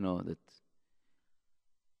 that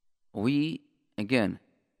we, again,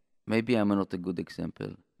 maybe I'm not a good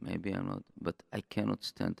example, maybe I'm not, but I cannot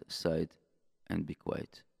stand aside and be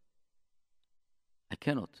quiet. I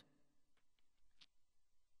cannot.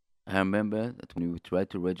 I remember that when we tried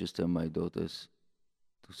to register my daughters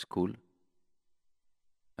to school,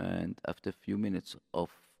 and after a few minutes of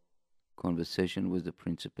conversation with the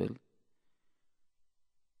principal,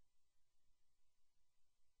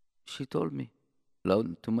 she told me,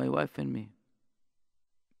 loud to my wife and me,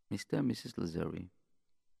 Mr. and Mrs. Lazari,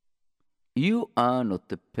 you are not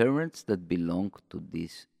the parents that belong to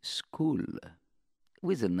this school.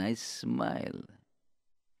 With a nice smile.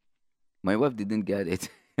 My wife didn't get it.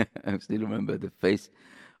 I still remember the face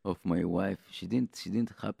of my wife. She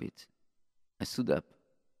didn't have it. I stood up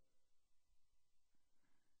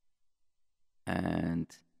and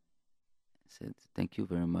said, thank you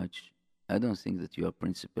very much. I don't think that you are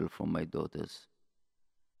principal for my daughters.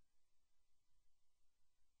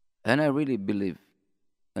 And I really believe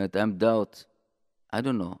that I'm doubt. I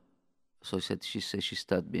don't know. So she said she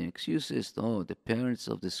started being excuses. Oh, the parents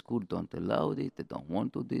of the school don't allow it. They don't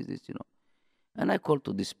want to do this. And I called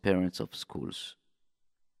to these parents of schools.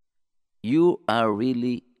 You are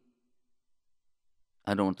really,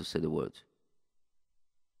 I don't want to say the word.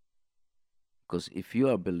 Because if you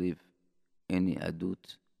are believe any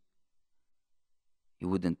adult, you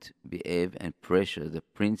wouldn't behave and pressure the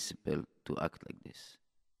principal to act like this.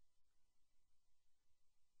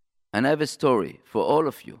 And I have a story for all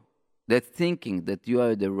of you that thinking that you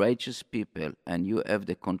are the righteous people and you have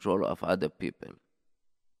the control of other people.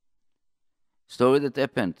 Story that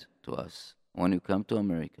happened to us when we come to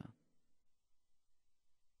America.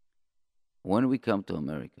 When we come to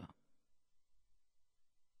America,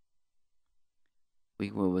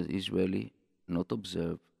 we were Israeli, not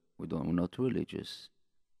observed, we're not religious.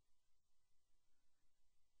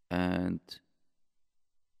 And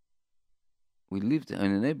we lived in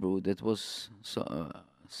a neighborhood that was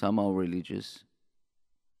somehow religious.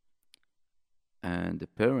 And the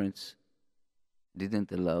parents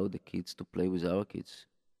didn't allow the kids to play with our kids.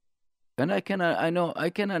 And I can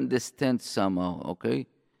understand somehow, okay,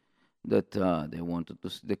 that they wanted to,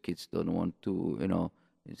 the kids don't want to,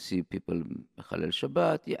 see people Halal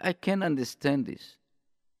Shabbat. Yeah, I can understand this.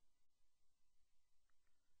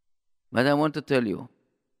 But I want to tell you,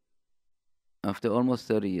 after almost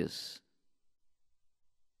 30 years,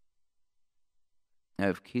 I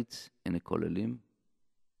have kids in the Kolelim,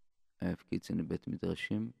 I have kids in the Bet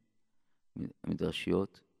Midrashim,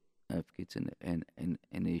 Midrashiyot, I have kids in the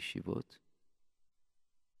Yeshivot,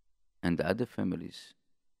 and the other families,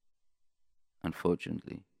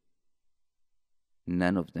 unfortunately,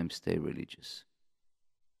 none of them stay religious.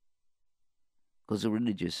 Because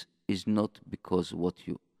religious is not because what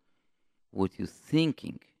you're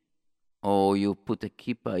thinking, or you put a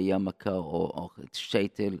kippah, yarmulke, or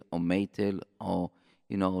shaitel, or meitel, or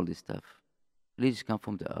all this stuff. Religious come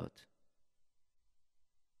from the heart.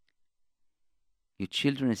 Your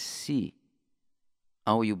children see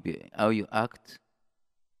how you act,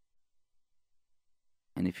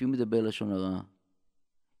 and if you מדבר לשון הרע,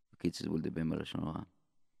 your kids will לדבר בלשון הרע.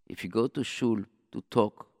 If you go to shul to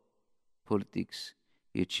talk politics,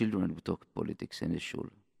 your children will talk politics in the shul.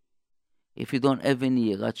 If you don't have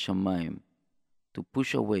any yirat shamayim to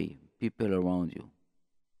push away people around you,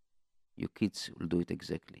 your kids will do it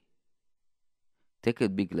exactly. Take a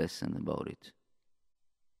big lesson about it.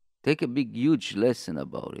 Take a big, huge lesson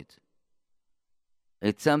about it.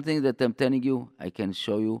 It's something that I'm telling you, I can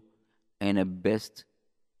show you in the best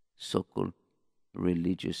so-called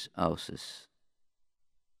religious houses.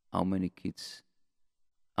 How many kids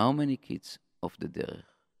off the derech?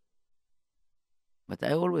 But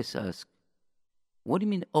I always ask, what do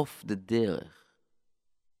you mean off the derech?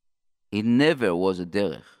 It never was a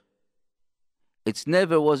derech. It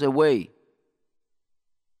never was a way.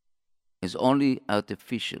 It's only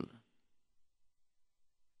artificial.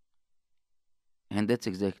 And that's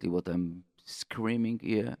exactly what I'm screaming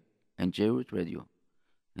here in JRoot Radio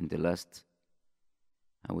in the last,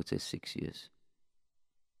 I would say, 6 years.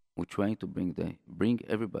 We're trying to bring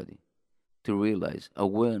everybody to realize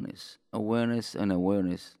awareness.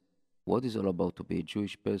 What is all about to be a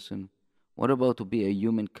Jewish person? What about to be a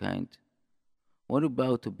humankind? What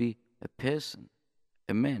about to be a person,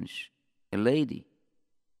 a mensch, a lady?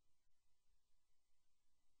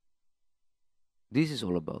 This is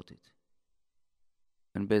all about it.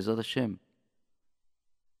 And Be'ezrat Hashem,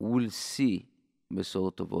 we'll see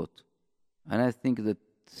Besorot Tovot. And I think that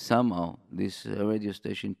somehow this radio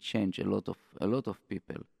station changed a lot of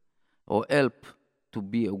people, or help to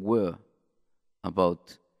be aware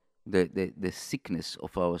about the sickness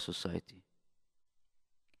of our society.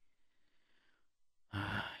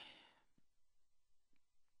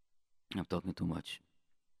 I'm talking too much.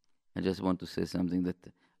 I just want to say something that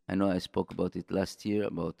I know I spoke about it last year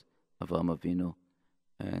about Avraham Avinu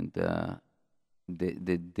and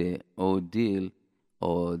the ordeal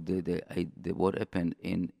or the what happened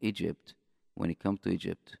in Egypt when he came to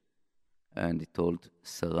Egypt and he told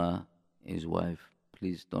Sarah, his wife,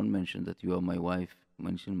 please don't mention that you are my wife.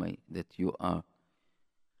 Mention that you are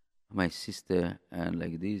my sister, and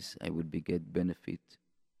like this I would be get benefit.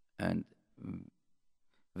 And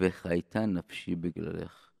וחייתה נפשי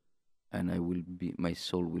בגללך, and my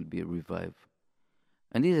soul will be revived.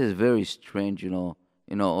 And this is very strange, all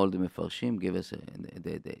the Mefarshim gave us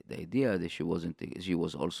the idea that she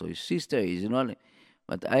was also his sister,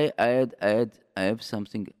 but I have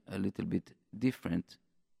something a little bit different,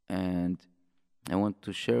 and I want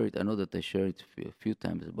to share it. I know that I shared it a few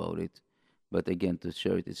times about it, but again, to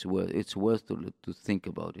share it, it's worth to think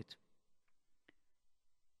about it.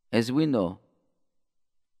 As we know,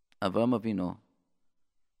 Avraham Avinu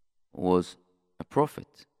was a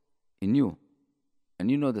prophet. He knew.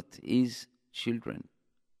 And you know that his children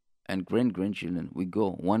and grandchildren will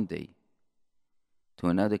go one day to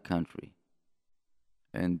another country.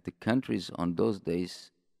 And the countries on those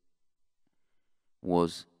days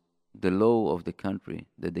was the law of the country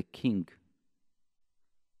that the king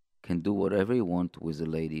can do whatever he wants with the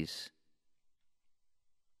ladies.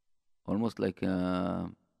 Almost like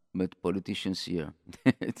politicians here.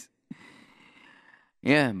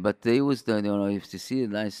 Yeah, but they was if you see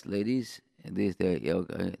nice ladies,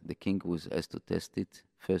 the king has to test it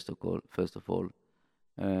first of all,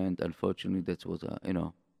 and unfortunately that's what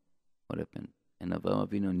what happened. And Avraham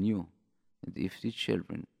Avinu knew that if the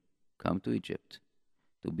children come to Egypt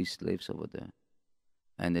to be slaves over there,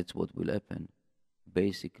 and that's what will happen,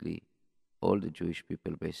 basically all the Jewish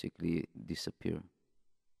people basically disappear.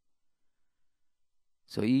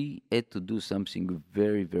 So he had to do something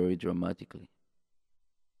very, very dramatically.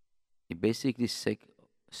 He basically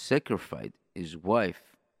sacrificed his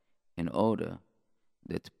wife in order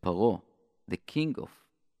that Paro, the king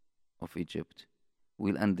of Egypt,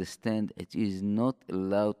 will understand that he is not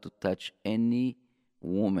allowed to touch any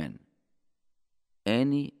woman,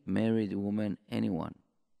 any married woman, anyone.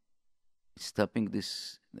 Stopping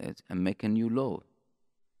this and make a new law.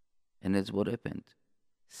 And that's what happened.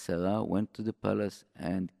 Sarah went to the palace,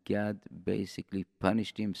 and God basically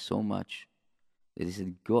punished him so much that he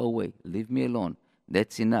said, go away, leave me alone.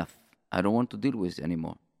 That's enough. I don't want to deal with it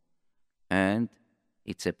anymore. And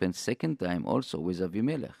it's happened second time also with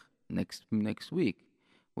Avimelech. Next week,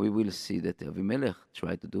 we will see that Avimelech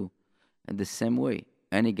tried to do in the same way,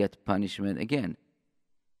 and he got punishment again.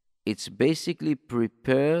 It's basically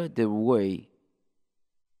prepare the way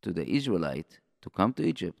to the Israelite to come to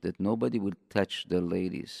Egypt, that nobody will touch the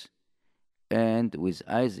ladies. And with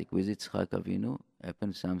Isaac, with Yitzchak Avinu,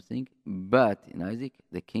 happened something. But in Isaac,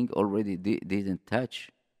 the king already didn't touch.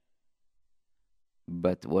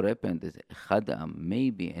 But what happened is Chadam,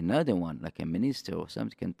 maybe another one, like a minister or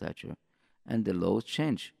something, can touch her. And the laws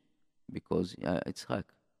change because Yitzchak.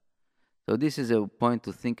 So this is a point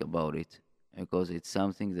to think about it, because it's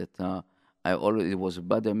something that it was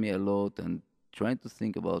bothering me a lot, and trying to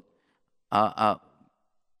think about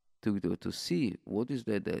to see what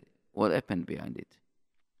happened behind it.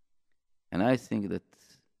 And I think that,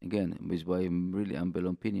 again, with my really humble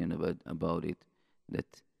opinion about it,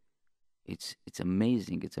 that it's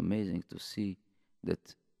amazing. It's amazing to see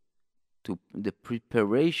that the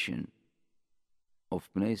preparation of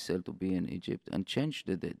Bnei Israel to be in Egypt and change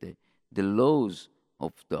the laws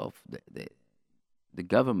of the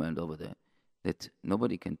government over there, that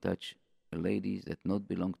nobody can touch ladies that not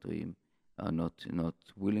belong to him, not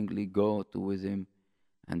willingly go to with him,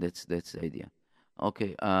 and that's the idea.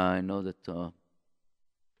 Okay, I know that I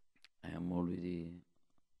am already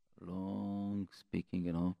long speaking,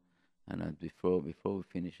 and before we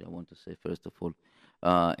finish, I want to say first of all,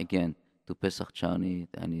 again, to Pesach Charney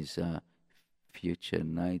and his future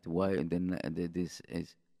night. Why then this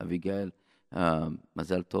is Abigail,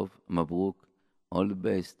 Mazal Tov, Mabruk, all the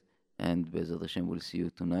best, and Bezrat Hashem will see you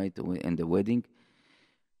tonight in the wedding.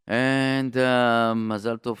 And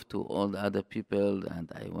Mazal Tov to all the other people,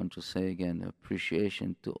 and I want to say again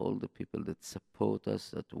appreciation to all the people that support us,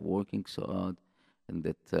 that are working so hard, and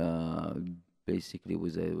that basically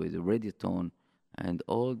with a Radioton and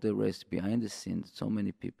all the rest behind the scenes. So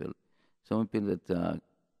many people that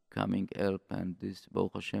coming help, and this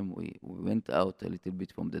Baruch Hashem, we went out a little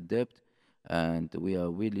bit from the depth, and we are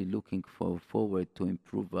really looking forward to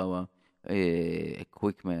improve our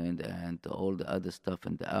equipment and all the other stuff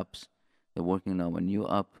and the apps. They're working on a new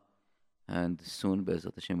app, and soon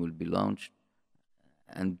Bezrat Hashem will be launched.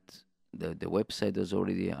 And the website is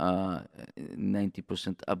already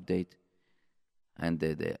 90% update, and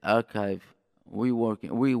the archive. We're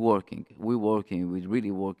really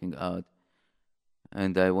working hard.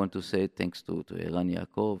 And I want to say thanks to Eran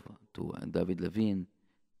Yaakov, to David Levine,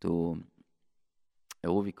 to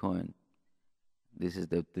Ruvi Cohen, This is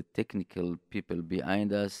the technical people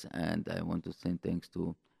behind us, and I want to say thanks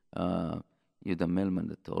to uh, Yuda Melman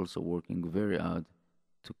that also working very hard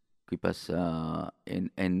to keep us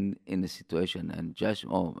in the situation. And Josh,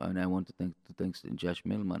 oh, and I want to thanks to Josh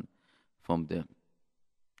Melman from the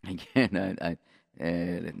again.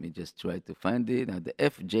 Let me just try to find it. The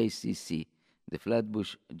FJCC, the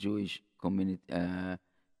Flatbush Jewish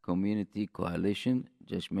Community Coalition,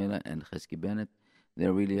 Josh Melman and Chesky Bennett. They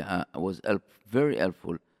really very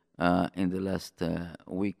helpful in the last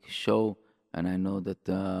week show, and I know that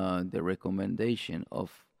the recommendation of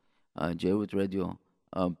JRoot Radio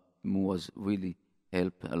was really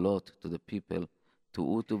help a lot to the people to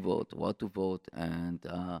who to vote, what to vote, and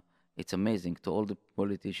it's amazing to all the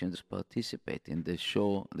politicians participate in the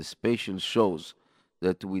show, the special shows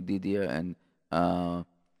that we did here, and um,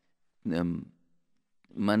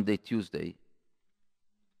 Monday, Tuesday,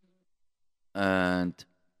 and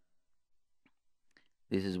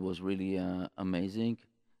was really amazing,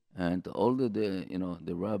 and all the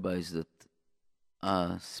rabbis that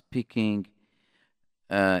are speaking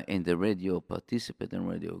in the radio, participate in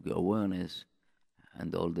radio awareness,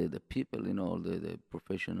 and all the people, all the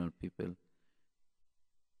professional people,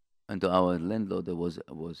 and our landlord that was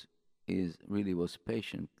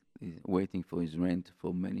patient, is waiting for his rent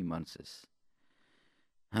for many months,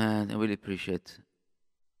 and I really appreciate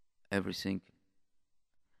everything.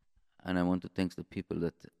 And I want to thank the people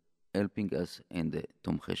that helping us in the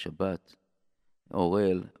Tomche Shabbat,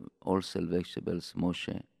 Orel, All Vegetables,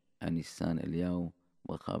 Moshe, and his son Eliyahu,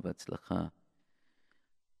 Bracha V'Atzlacha,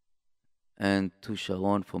 and to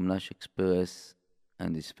Sharon from Nash Express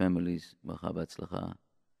and his families, Bracha V'Atzlacha,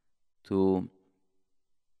 to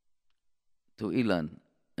Ilan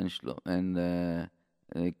and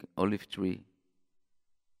Olive Tree,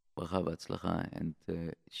 Bracha V'Atzlacha, and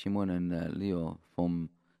Shimon and Leo from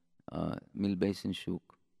Mil Basin Shuk,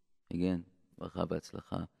 again, Bracha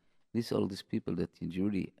V'Atzlacha. All these people that is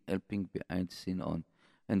really helping behind the scene on.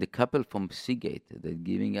 And the couple from Seagate that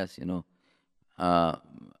giving us,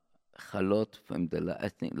 chalot from I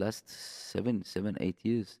think last 8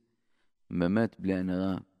 years. באמת, בלי עין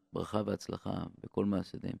הרע, ברכה והצלחה בכל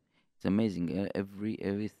מעשיהם. It's amazing.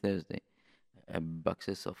 Every Thursday,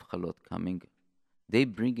 boxes of chalot coming. They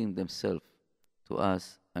bringing themselves to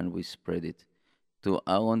us, and we spread it to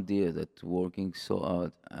Aaron Deer that working so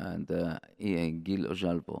hard, and Gil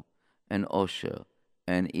Ojalvo, and Osher,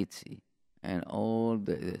 and Itzi, and all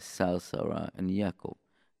the Sarah and Yaakov.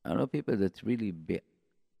 A lot of people that really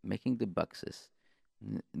making the boxes,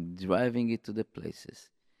 driving it to the places,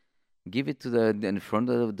 give it to in front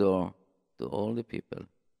of the door to all the people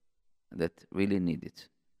that really need it.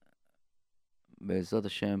 Be'ezrat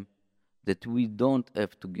Hashem, that we don't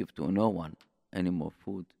have to give to no one any more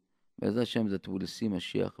food. Be'ezrat Hashem, that we'll see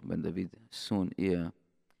Mashiach ben David soon here.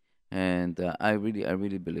 And I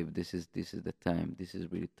really believe this is the time. This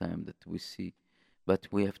is really time that we see, but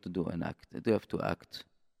we have to do an act. We have to act,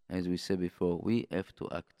 as we said before. We have to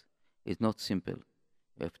act. It's not simple.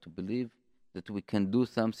 We have to believe that we can do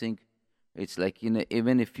something. It's like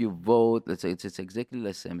even if you vote, let's say it's exactly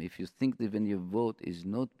the same. If you think that even your vote is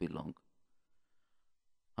not belong,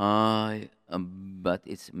 but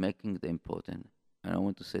it's making the important. And I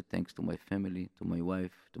want to say thanks to my family, to my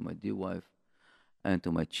wife, to my dear wife, and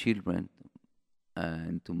to my children,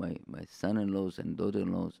 and to my son-in-laws and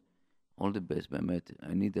daughter-in-laws. All the best, Mehmet.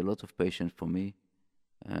 I need a lot of patience for me,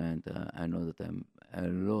 and I know that I'm a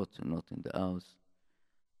lot not in the house,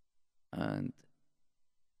 and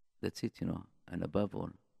that's it, And above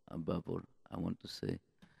all, I want to say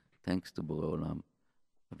thanks to Borei Olam,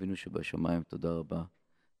 Avinu Shebashamayim, Toda Rabba.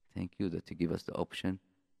 Thank you that you give us the option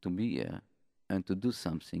to be here and to do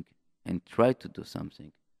something and try to do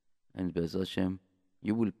something. And Be'ezrat Hashem,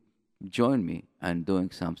 you will join me in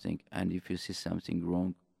doing something. And if you see something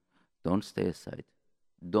wrong, don't stay aside.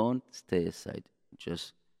 Don't stay aside.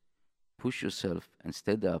 Just push yourself and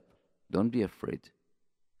stand up. Don't be afraid.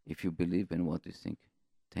 If you believe in what you think.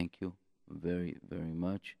 Thank you very, very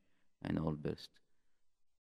much, and all best.